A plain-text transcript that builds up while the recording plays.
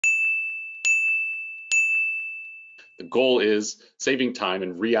The goal is saving time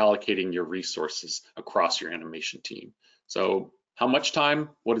and reallocating your resources across your animation team. So how much time?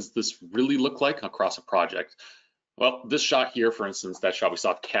 What does this really look like across a project? Well, this shot here, for instance, that shot we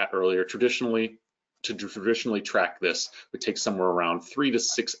saw of Cat earlier, to traditionally track this would take somewhere around 3 to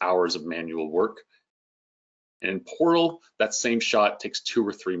 6 hours of manual work. And in Portal, that same shot takes 2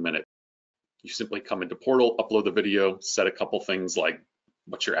 or 3 minutes. You simply come into Portal, upload the video, set a couple things like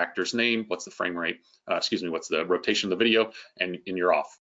what's your actor's name, what's the frame rate, what's the rotation of the video, and you're off.